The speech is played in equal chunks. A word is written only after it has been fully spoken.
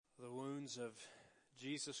wounds of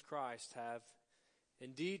Jesus Christ have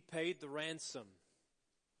indeed paid the ransom,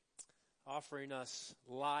 offering us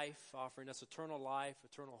life, offering us eternal life,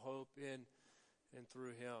 eternal hope in and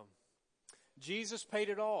through Him. Jesus paid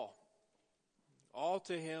it all. All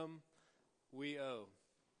to Him we owe.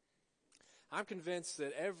 I'm convinced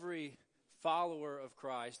that every follower of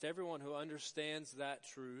Christ, everyone who understands that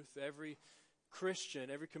truth, every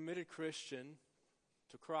Christian, every committed Christian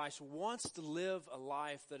to Christ wants to live a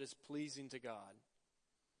life that is pleasing to God.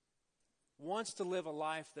 Wants to live a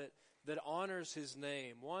life that honors His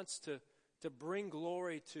name. Wants to bring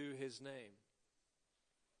glory to His name.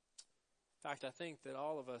 In fact, I think that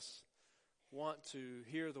all of us want to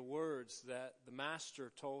hear the words that the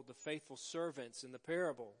Master told the faithful servants in the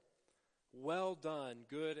parable. Well done,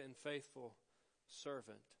 good and faithful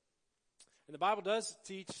servant. And the Bible does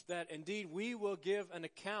teach that indeed we will give an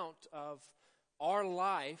account of our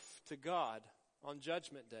life to God on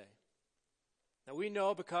Judgment Day. Now we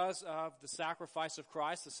know because of the sacrifice of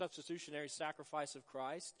Christ, the substitutionary sacrifice of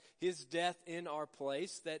Christ, His death in our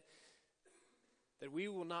place, that we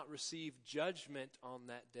will not receive judgment on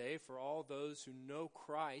that day, for all those who know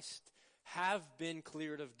Christ have been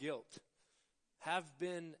cleared of guilt, have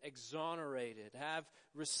been exonerated, have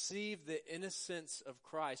received the innocence of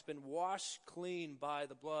Christ, been washed clean by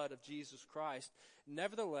the blood of Jesus Christ.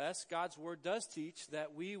 Nevertheless, God's Word does teach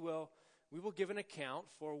that we will give an account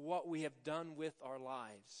for what we have done with our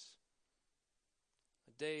lives.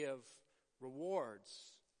 A day of rewards,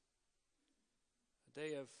 a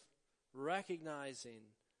day of recognizing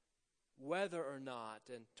whether or not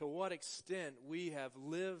and to what extent we have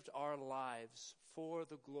lived our lives for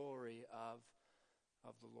the glory of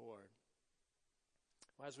the Lord.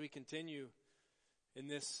 As we continue in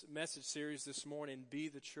this message series this morning, Be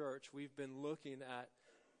the Church, we've been looking at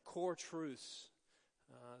core truths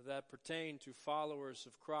that pertain to followers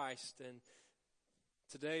of Christ. And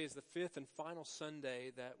today is the fifth and final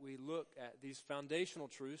Sunday that we look at these foundational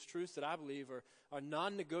truths that I believe are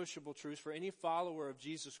non-negotiable truths for any follower of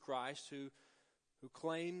Jesus Christ who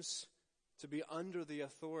claims to be under the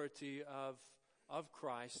authority of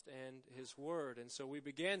Christ and His Word. And so we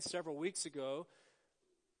began several weeks ago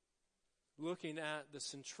looking at the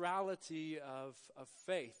centrality of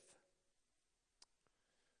faith,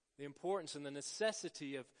 the importance and the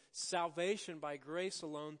necessity of salvation by grace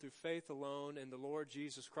alone, through faith alone, in the Lord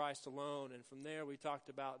Jesus Christ alone. And from there we talked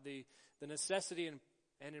about the necessity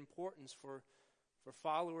and importance for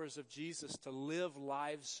followers of Jesus to live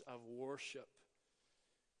lives of worship.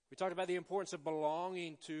 We talked about the importance of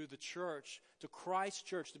belonging to the church, to Christ's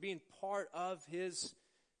church, to being part of His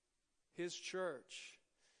church.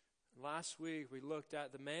 Last week we looked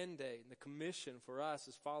at the mandate and the commission for us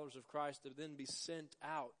as followers of Christ to then be sent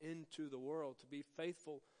out into the world, to be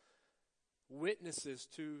faithful witnesses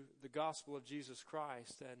to the gospel of Jesus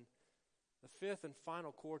Christ. And the fifth and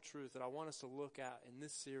final core truth that I want us to look at in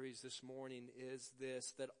this series this morning is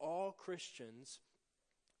this, that all Christians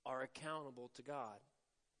are accountable to God.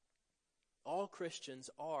 All Christians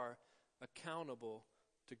are accountable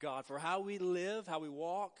to God for how we live, how we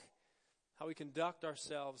walk, how we conduct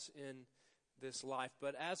ourselves in this life.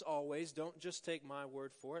 But as always, don't just take my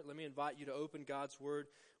word for it. Let me invite you to open God's Word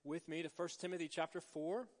with me to 1 Timothy chapter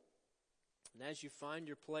 4. And as you find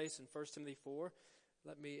your place in 1 Timothy 4,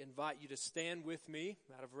 let me invite you to stand with me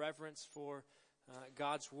out of reverence for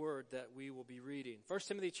God's Word that we will be reading. 1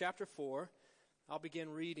 Timothy chapter 4, I'll begin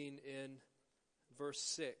reading in verse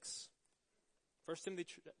 6. 1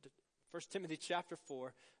 Timothy chapter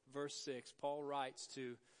 4, verse 6, Paul writes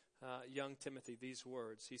to young Timothy these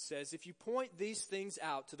words. He says, "If you point these things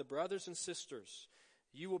out to the brothers and sisters,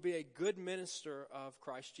 you will be a good minister of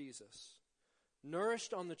Christ Jesus,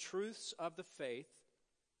 nourished on the truths of the faith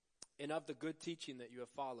and of the good teaching that you have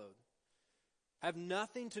followed. Have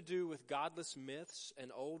nothing to do with godless myths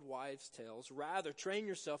and old wives' tales. Rather, train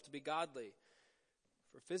yourself to be godly.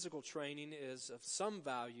 For physical training is of some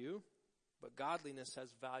value, but godliness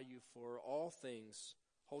has value for all things,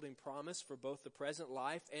 holding promise for both the present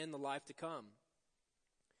life and the life to come.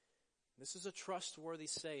 This is a trustworthy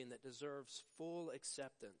saying that deserves full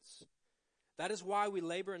acceptance. That is why we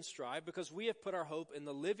labor and strive, because we have put our hope in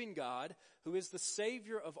the living God, who is the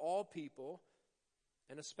Savior of all people,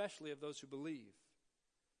 and especially of those who believe."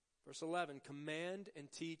 Verse 11, "Command and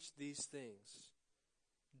teach these things.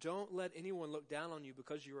 Don't let anyone look down on you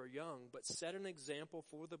because you are young, but set an example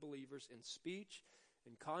for the believers in speech,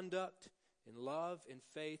 in conduct, in love, in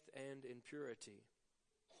faith, and in purity.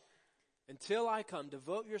 Until I come,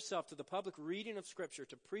 devote yourself to the public reading of Scripture,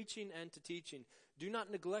 to preaching and to teaching. Do not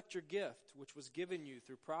neglect your gift, which was given you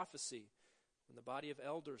through prophecy, when the body of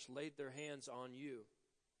elders laid their hands on you.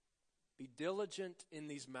 Be diligent in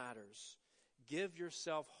these matters. Give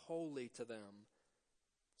yourself wholly to them,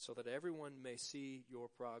 so that everyone may see your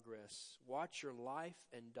progress. Watch your life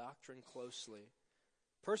and doctrine closely.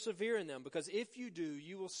 Persevere in them, because if you do,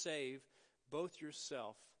 you will save both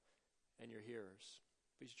yourself and your hearers.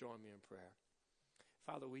 Please join me in prayer.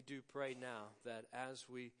 Father, we do pray now that as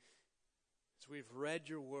we've read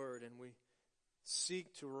your word and we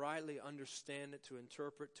seek to rightly understand it, to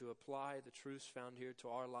interpret, to apply the truths found here to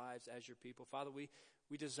our lives as your people, Father, we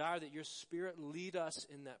desire that your Spirit lead us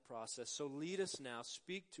in that process. So lead us now,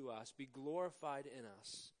 speak to us, be glorified in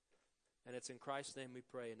us. And it's in Christ's name we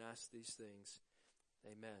pray and ask these things.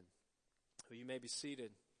 Amen. Well, you may be seated.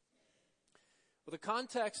 Well, the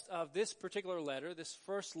context of this particular letter, this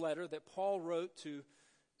first letter that Paul wrote to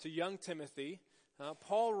young Timothy,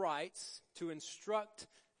 Paul writes to instruct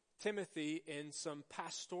Timothy in some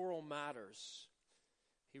pastoral matters.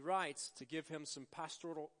 He writes to give him some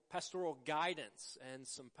pastoral guidance and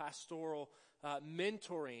some pastoral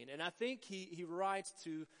mentoring. And I think he writes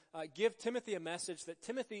to give Timothy a message that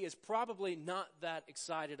Timothy is probably not that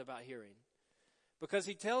excited about hearing. Because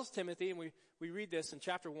he tells Timothy, and we read this in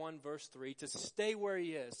chapter 1, verse 3, to stay where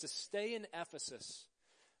he is, to stay in Ephesus.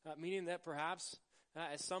 Meaning that perhaps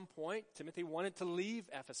at some point Timothy wanted to leave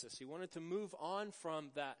Ephesus. He wanted to move on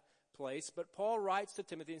from that place. But Paul writes to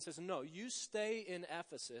Timothy and says, no, you stay in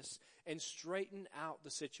Ephesus and straighten out the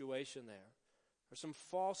situation there. There's some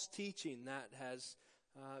false teaching that has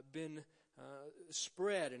been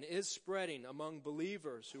spread and is spreading among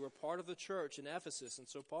believers who are part of the church in Ephesus. And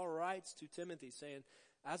so Paul writes to Timothy saying,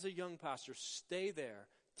 as a young pastor, stay there,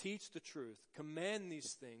 teach the truth, command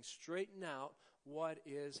these things, straighten out what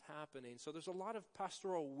is happening. So there's a lot of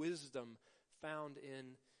pastoral wisdom found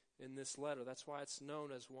in this letter. That's why it's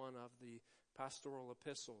known as one of the pastoral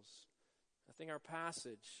epistles. I think our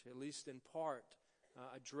passage, at least in part,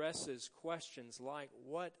 addresses questions like,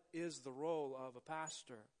 what is the role of a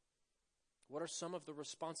pastor? What are some of the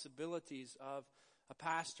responsibilities of a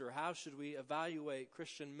pastor? How should we evaluate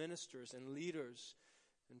Christian ministers and leaders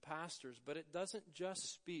and pastors? But it doesn't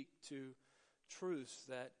just speak to truths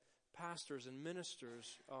that pastors and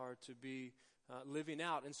ministers are to be living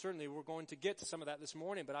out. And certainly we're going to get to some of that this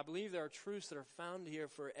morning, but I believe there are truths that are found here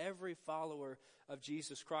for every follower of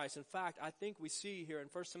Jesus Christ. In fact, I think we see here in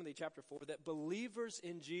 1 Timothy chapter 4 that believers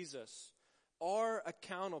in Jesus are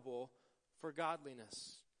accountable for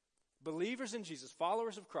godliness. Believers in Jesus,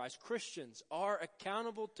 followers of Christ, Christians are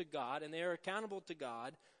accountable to God, and they are accountable to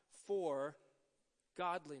God for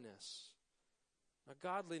godliness. Now,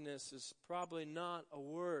 godliness is probably not a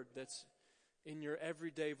word that's in your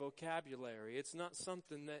everyday vocabulary. It's not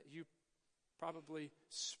something that you probably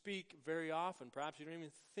speak very often. Perhaps you don't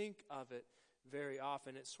even think of it very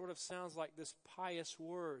often. It sort of sounds like this pious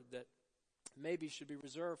word that maybe should be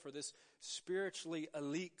reserved for this spiritually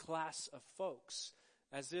elite class of folks,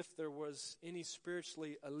 as if there was any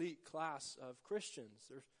spiritually elite class of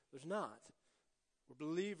Christians. There's not. We're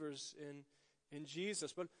believers in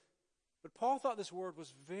Jesus. But Paul thought this word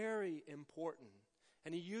was very important,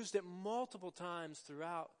 and he used it multiple times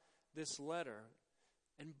throughout this letter.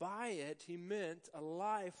 And by it, he meant a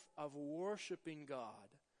life of worshiping God,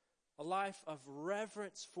 a life of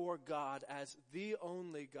reverence for God as the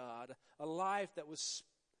only God, a life that was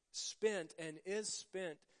spent and is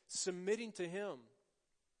spent submitting to Him,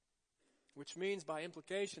 which means by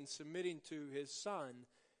implication submitting to His Son,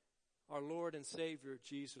 our Lord and Savior,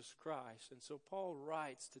 Jesus Christ. And so Paul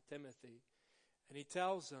writes to Timothy, and he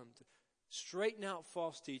tells him to straighten out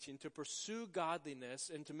false teaching, to pursue godliness,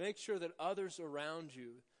 and to make sure that others around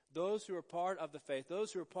you, those who are part of the faith,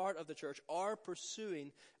 those who are part of the church, are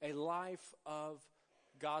pursuing a life of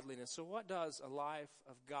godliness. So what does a life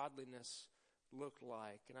of godliness look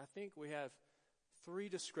like? And I think we have three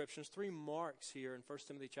descriptions, three marks here in 1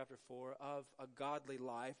 Timothy chapter 4 of a godly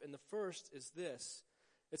life. And the first is this.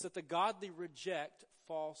 It's that the godly reject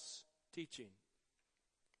false teaching.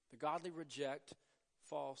 The godly reject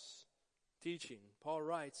false teaching. Paul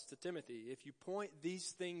writes to Timothy, if you point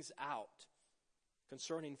these things out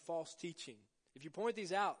concerning false teaching, if you point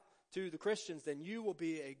these out to the Christians, then you will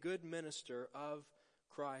be a good minister of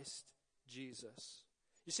Christ Jesus.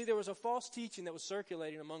 You see, there was a false teaching that was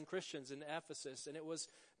circulating among Christians in Ephesus, and it was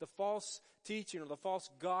the false teaching or the false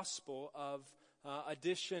gospel of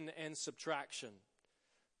addition and subtraction.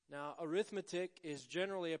 Now, arithmetic is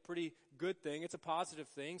generally a pretty good thing. It's a positive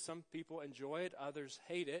thing. Some people enjoy it, others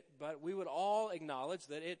hate it, but we would all acknowledge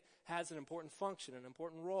that it has an important function, an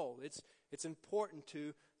important role. It's important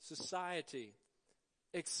to society,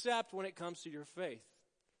 except when it comes to your faith.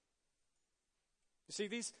 You see,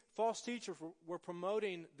 these false teachers were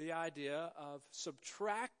promoting the idea of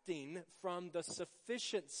subtracting from the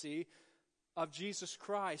sufficiency of Jesus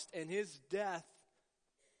Christ and his death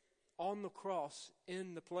on the cross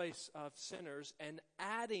in the place of sinners, and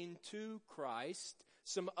adding to Christ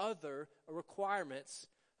some other requirements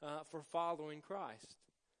for following Christ.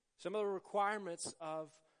 Some of the requirements of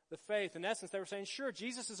the faith. In essence, they were saying, sure,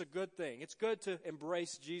 Jesus is a good thing. It's good to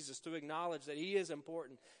embrace Jesus, to acknowledge that he is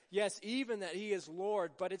important. Yes, even that he is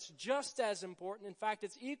Lord, but it's just as important. In fact,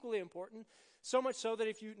 it's equally important, so much so that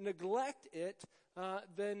if you neglect it,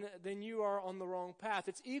 then you are on the wrong path.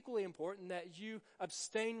 It's equally important that you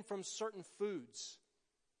abstain from certain foods.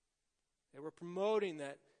 They were promoting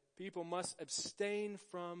that people must abstain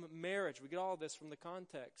from marriage. We get all this from the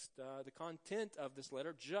context, the content of this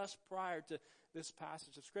letter just prior to this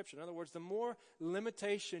passage of Scripture. In other words, the more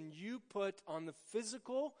limitation you put on the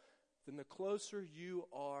physical, then the closer you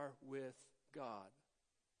are with God.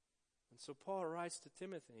 And so Paul writes to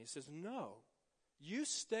Timothy, he says, no, you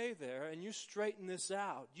stay there and you straighten this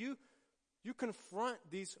out. You confront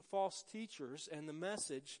these false teachers and the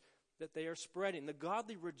message that they are spreading. The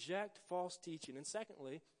godly reject false teaching. And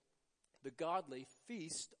secondly, the godly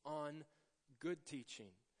feast on good teaching.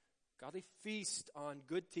 Godly feast on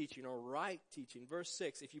good teaching or right teaching. Verse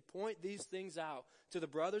 6, if you point these things out to the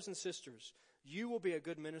brothers and sisters, you will be a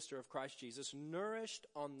good minister of Christ Jesus, nourished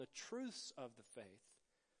on the truths of the faith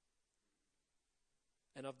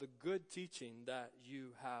and of the good teaching that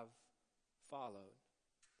you have followed.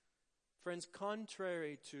 Friends,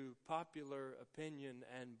 contrary to popular opinion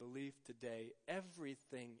and belief today,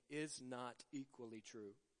 everything is not equally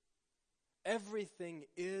true. Everything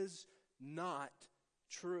is not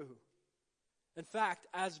true. In fact,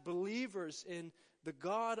 as believers in the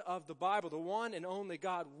God of the Bible, the one and only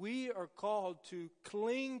God, we are called to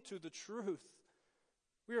cling to the truth.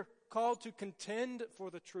 We are called to contend for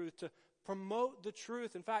the truth, to promote the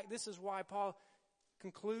truth. In fact, this is why Paul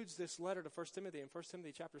concludes this letter to 1 Timothy in 1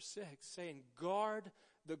 Timothy chapter 6, saying, guard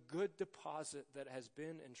the good deposit that has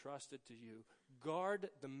been entrusted to you. Guard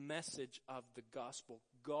the message of the gospel.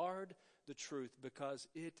 Guard the truth, because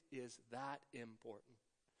it is that important.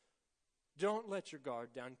 Don't let your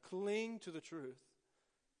guard down. Cling to the truth.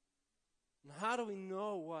 And how do we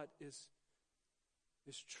know what is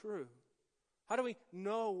true? How do we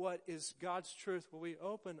know what is God's truth? Well, we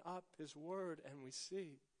open up his word and we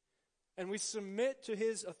see. And we submit to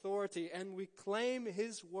his authority and we claim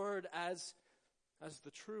his word as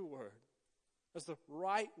the true word, as the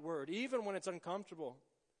right word, even when it's uncomfortable,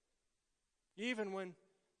 even when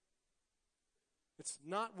it's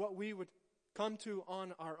not what we would come to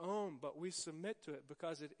on our own, but we submit to it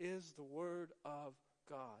because it is the word of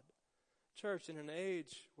God. Church, in an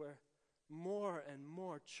age where more and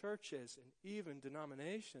more churches and even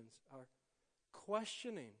denominations are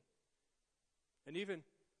questioning and even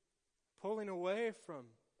pulling away from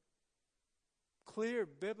clear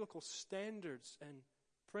biblical standards and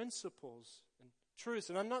principles and truths.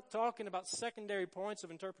 And I'm not talking about secondary points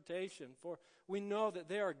of interpretation, for we know that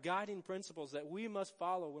there are guiding principles that we must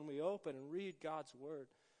follow when we open and read God's word.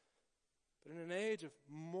 But in an age of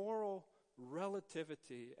moral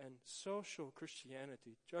relativity and social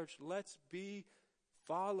Christianity, church, let's be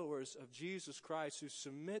followers of Jesus Christ who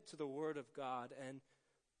submit to the word of God and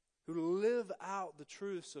who live out the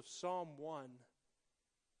truths of Psalm 1,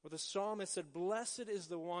 where the psalmist said, blessed is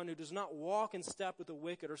the one who does not walk in step with the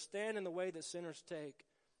wicked, or stand in the way that sinners take,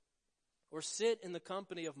 or sit in the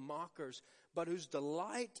company of mockers, but whose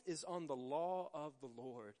delight is on the law of the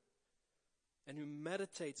Lord, and who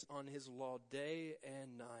meditates on his law day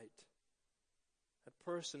and night. That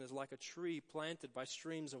person is like a tree planted by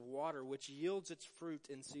streams of water, which yields its fruit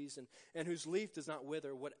in season, and whose leaf does not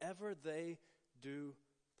wither. Whatever they do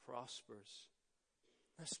prospers.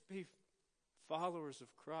 Let's be followers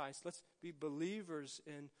of Christ. Let's be believers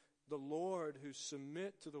in the Lord who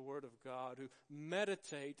submit to the word of God, who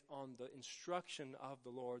meditate on the instruction of the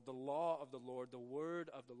Lord, the law of the Lord, the word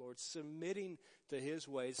of the Lord, submitting to his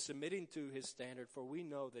ways, submitting to his standard, for we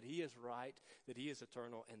know that he is right, that he is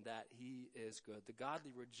eternal, and that he is good. The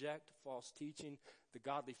godly reject false teaching, the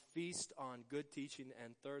godly feast on good teaching,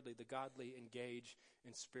 and thirdly, the godly engage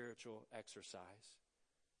in spiritual exercise.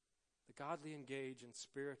 The godly engage in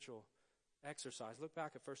spiritual exercise. Look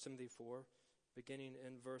back at 1 Timothy 4, beginning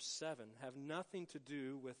in verse 7. Have nothing to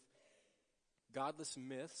do with godless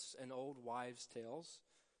myths and old wives' tales,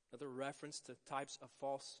 another reference to types of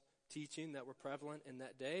false teaching that were prevalent in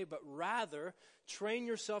that day, but rather train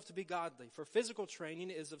yourself to be godly. For physical training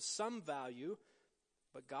is of some value,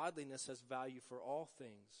 but godliness has value for all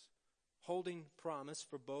things, holding promise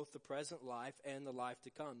for both the present life and the life to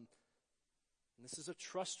come. And this is a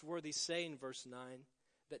trustworthy saying, verse 9,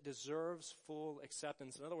 that deserves full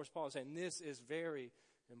acceptance. In other words, Paul is saying this is very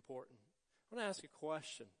important. I want to ask a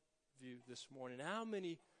question of you this morning. How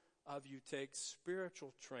many of you take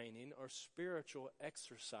spiritual training or spiritual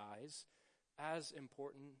exercise as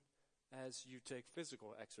important as you take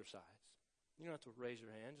physical exercise? You don't have to raise your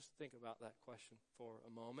hand. Just think about that question for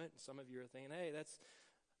a moment. Some of you are thinking, hey, that's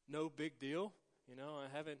no big deal. You know, I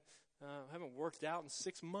haven't worked out in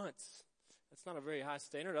 6 months. That's not a very high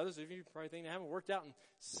standard. Others of you probably think I haven't worked out in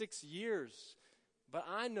 6 years. But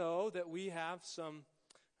I know that we have some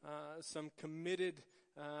committed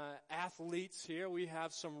athletes here. We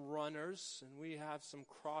have some runners, and we have some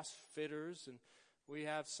CrossFitters, and we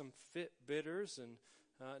have some Fitbitters, and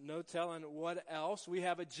no telling what else. We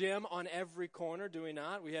have a gym on every corner, do we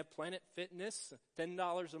not? We have Planet Fitness,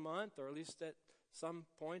 $10 a month, or at least at some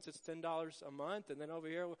points it's $10 a month. And then over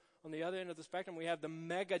here on the other end of the spectrum, we have the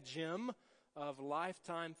mega gym of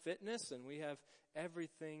Lifetime Fitness, and we have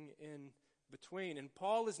everything in between. And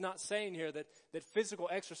Paul is not saying here that physical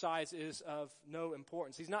exercise is of no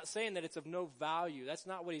importance. He's not saying that it's of no value. That's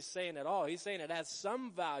not what he's saying at all. He's saying it has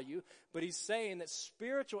some value, but he's saying that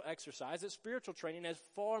spiritual exercise, that spiritual training has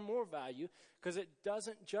far more value, because it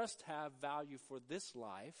doesn't just have value for this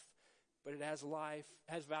life, but it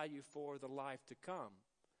has value for the life to come.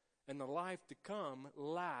 And the life to come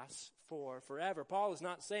lasts for forever. Paul is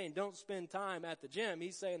not saying don't spend time at the gym.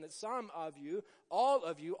 He's saying that some of you, all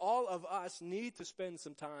of us need to spend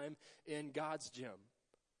some time in God's gym.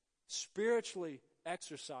 Spiritually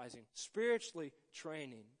exercising, spiritually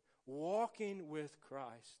training, walking with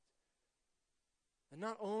Christ. And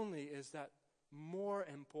not only is that more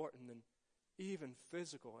important than even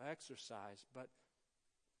physical exercise, but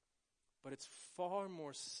it's far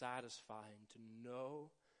more satisfying to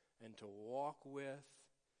know and to walk with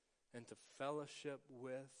and to fellowship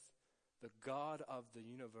with the God of the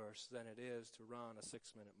universe than it is to run a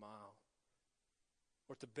 6-minute mile,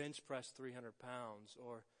 or to bench press 300 pounds,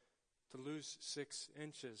 or to lose 6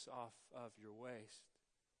 inches off of your waist.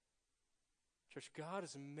 Church, God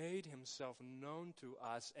has made himself known to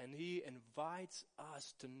us, and he invites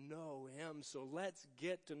us to know him. So let's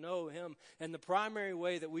get to know him. And the primary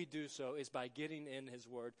way that we do so is by getting in his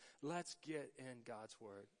word. Let's get in God's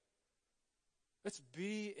word. Let's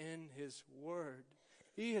be in his word.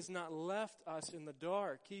 He has not left us in the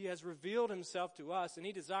dark. He has revealed himself to us, and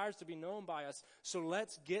he desires to be known by us. So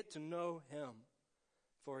let's get to know him,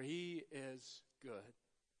 for he is good.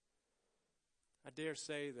 I dare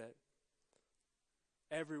say that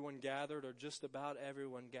everyone gathered, or just about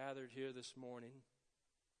everyone gathered here this morning,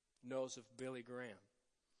 knows of Billy Graham,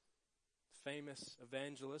 famous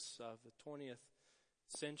evangelist of the 20th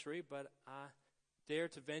century, but I dare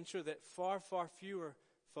to venture that far, far fewer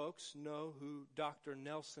folks know who Dr.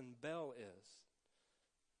 Nelson Bell is.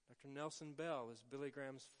 Dr. Nelson Bell is Billy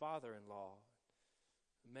Graham's father-in-law,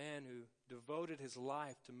 a man who devoted his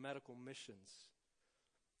life to medical missions,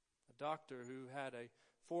 a doctor who had a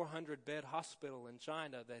 400-bed hospital in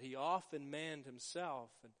China that he often manned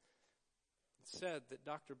himself, and said that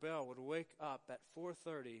Dr. Bell would wake up at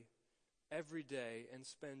 4:30 every day and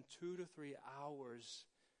spend 2 to 3 hours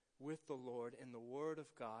with the Lord in the Word of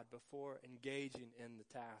God before engaging in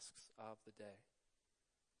the tasks of the day.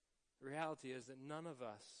 The reality is that none of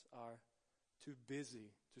us are too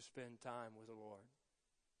busy to spend time with the Lord.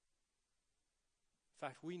 In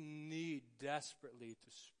fact, we need desperately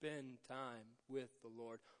to spend time with the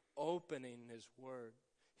Lord, opening his word,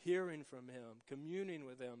 hearing from him, communing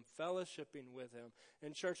with him, fellowshipping with him.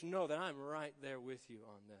 And church, know that I'm right there with you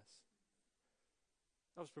on this.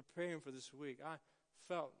 I was preparing for this week. I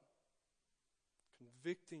felt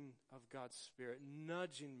convicting of God's Spirit,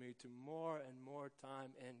 nudging me to more and more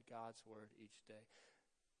time in God's word each day.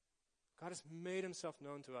 God has made himself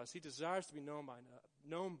known to us. He desires to be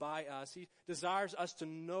known by us. He desires us to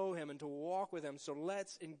know him and to walk with him. So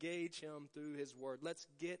let's engage him through his word. Let's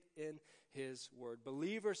get in his word.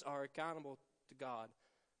 Believers are accountable to God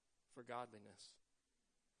for godliness.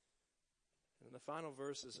 And in the final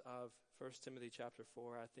verses of 1 Timothy chapter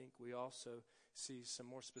 4, I think we also see some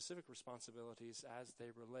more specific responsibilities as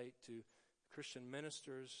they relate to Christian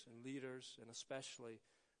ministers and leaders, and especially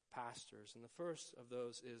pastors. And the first of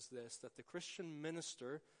those is this, that the Christian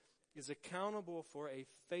minister is accountable for a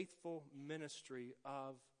faithful ministry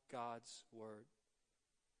of God's word.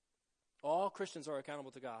 All Christians are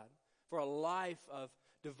accountable to God for a life of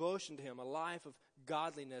devotion to him, a life of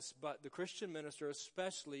godliness, but the Christian minister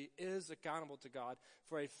especially is accountable to God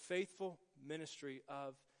for a faithful ministry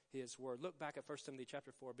of his word. Look back at 1 Timothy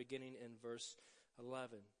chapter 4, beginning in verse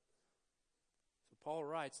 11. So Paul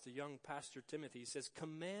writes to young Pastor Timothy, he says,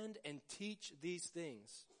 command and teach these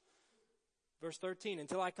things. Verse 13,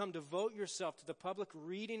 until I come, devote yourself to the public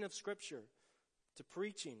reading of Scripture, to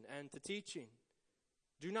preaching and to teaching.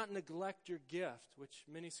 Do not neglect your gift, which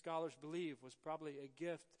many scholars believe was probably a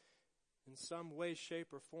gift in some way,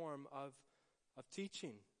 shape, or form of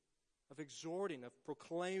teaching, of exhorting, of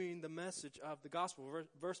proclaiming the message of the gospel.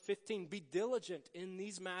 Verse 15, be diligent in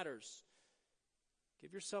these matters.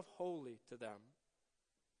 Give yourself wholly to them.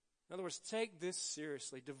 In other words, take this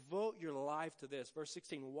seriously. Devote your life to this. Verse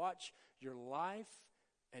 16, watch your life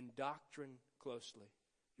and doctrine closely.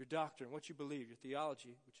 Your doctrine, what you believe, your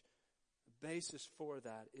theology, which the basis for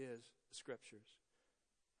that is the Scriptures.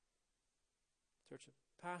 Church,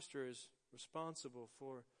 a pastor is responsible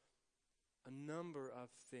for a number of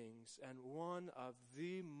things, and one of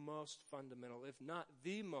the most fundamental, if not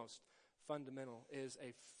the most fundamental, is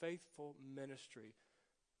a faithful ministry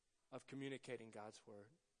of communicating God's Word.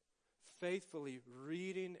 Faithfully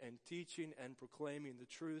reading and teaching and proclaiming the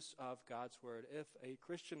truths of God's Word. If a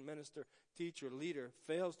Christian minister, teacher, leader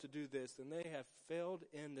fails to do this, then they have failed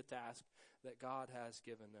in the task that God has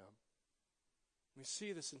given them. We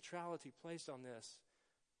see the centrality placed on this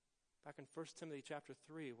back in 1 Timothy chapter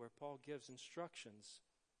 3, where Paul gives instructions,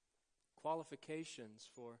 qualifications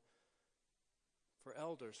for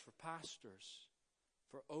elders, for pastors,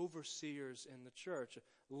 for overseers in the church.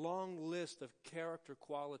 A long list of character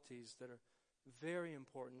qualities that are very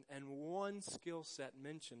important, and one skill set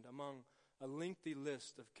mentioned among a lengthy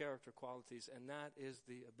list of character qualities, and that is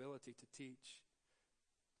the ability to teach.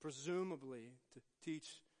 Presumably to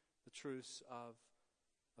teach the truths of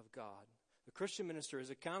God. The Christian minister is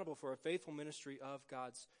accountable for a faithful ministry of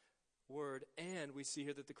God's Word, and we see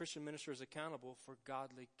here that the Christian minister is accountable for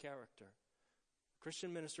godly character. The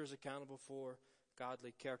Christian minister is accountable for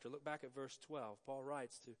godly character. Look back at verse 12. Paul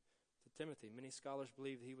writes to Timothy. Many scholars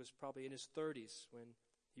believe that he was probably in his 30s when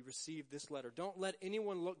he received this letter. Don't let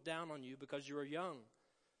anyone look down on you because you are young,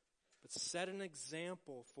 but set an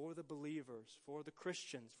example for the believers, for the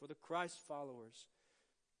Christians, for the Christ followers,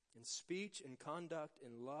 in speech, in conduct,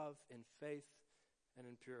 in love, in faith, and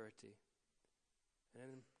in purity.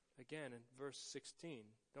 And again, in verse 16,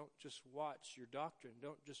 don't just watch your doctrine.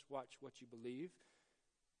 Don't just watch what you believe.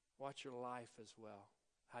 Watch your life as well,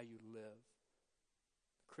 how you live.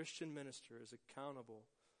 The Christian minister is accountable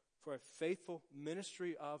for a faithful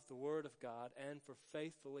ministry of the Word of God and for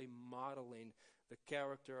faithfully modeling the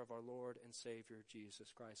character of our Lord and Savior,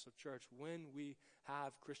 Jesus Christ. So church, when we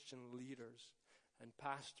have Christian leaders and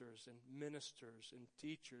pastors and ministers and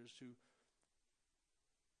teachers who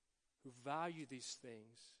value these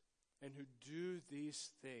things and who do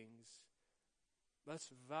these things,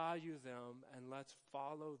 let's value them and let's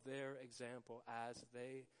follow their example as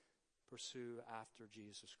they pursue after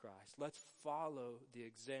Jesus Christ. Let's follow the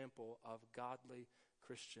example of godly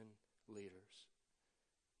Christian leaders.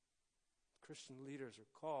 Christian leaders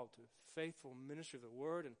are called to faithful ministry of the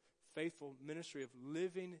Word and faithful ministry of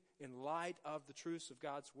living in light of the truths of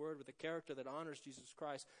God's Word with a character that honors Jesus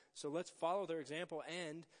Christ. So let's follow their example,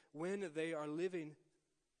 and when they are living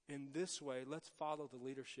in this way, let's follow the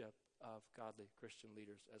leadership of godly Christian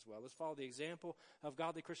leaders as well. Let's follow the example of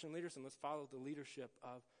godly Christian leaders, and let's follow the leadership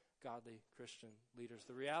of godly Christian leaders.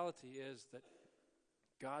 The reality is that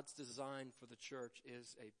God's design for the church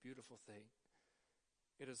is a beautiful thing.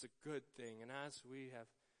 It is a good thing, and as we have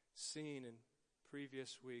seen in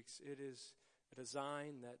previous weeks, it is a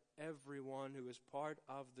design that everyone who is part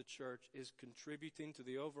of the church is contributing to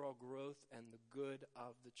the overall growth and the good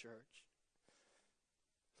of the church.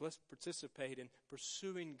 So let's participate in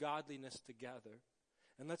pursuing godliness together,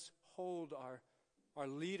 and let's hold our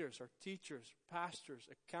leaders, our teachers, pastors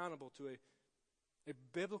accountable to a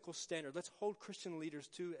biblical standard. Let's hold Christian leaders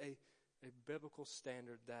to a biblical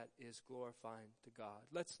standard that is glorifying to God.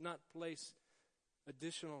 Let's not place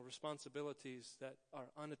additional responsibilities that are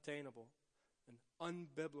unattainable and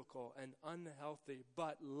unbiblical and unhealthy,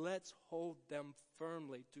 but let's hold them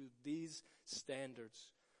firmly to these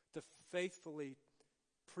standards, to faithfully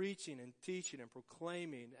preaching and teaching and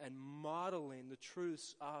proclaiming and modeling the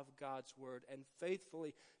truths of God's Word and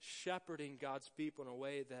faithfully shepherding God's people in a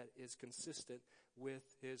way that is consistent with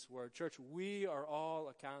His Word. Church, we are all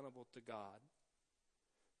accountable to God.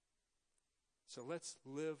 So let's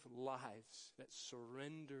live lives that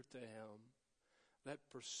surrender to Him, that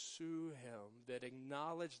pursue Him, that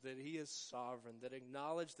acknowledge that He is sovereign, that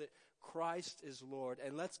acknowledge that Christ is Lord,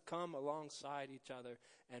 and let's come alongside each other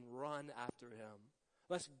and run after Him.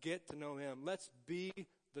 Let's get to know Him. Let's be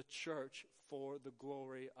the church for the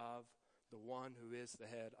glory of the one who is the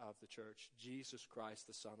head of the church, Jesus Christ,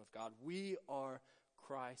 the Son of God. We are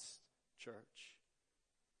Christ's church.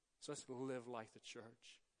 So let's live like the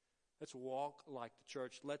church. Let's walk like the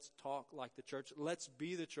church. Let's talk like the church. Let's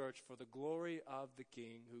be the church for the glory of the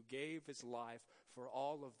King who gave his life for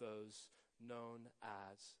all of those known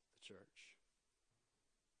as the church.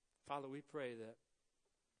 Father, we pray that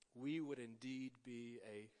we would indeed be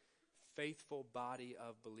a faithful body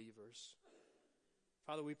of believers.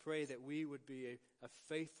 Father, we pray that we would be a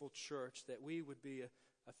faithful church, that we would be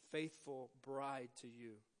a faithful bride to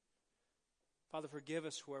you. Father, forgive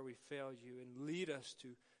us where we fail you and lead us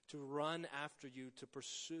to run after you, to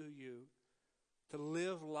pursue you, to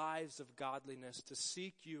live lives of godliness, to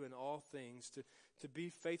seek you in all things, to be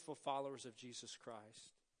faithful followers of Jesus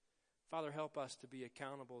Christ. Father, help us to be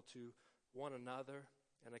accountable to one another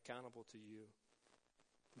and accountable to you.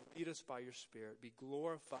 Lead us by your Spirit. Be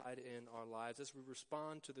glorified in our lives as we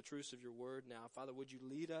respond to the truths of your word now. Father, would you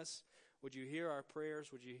lead us? Would you hear our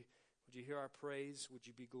prayers? Would you hear our praise? Would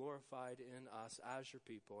you be glorified in us as your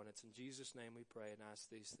people? And it's in Jesus' name we pray and ask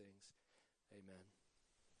these things. Amen.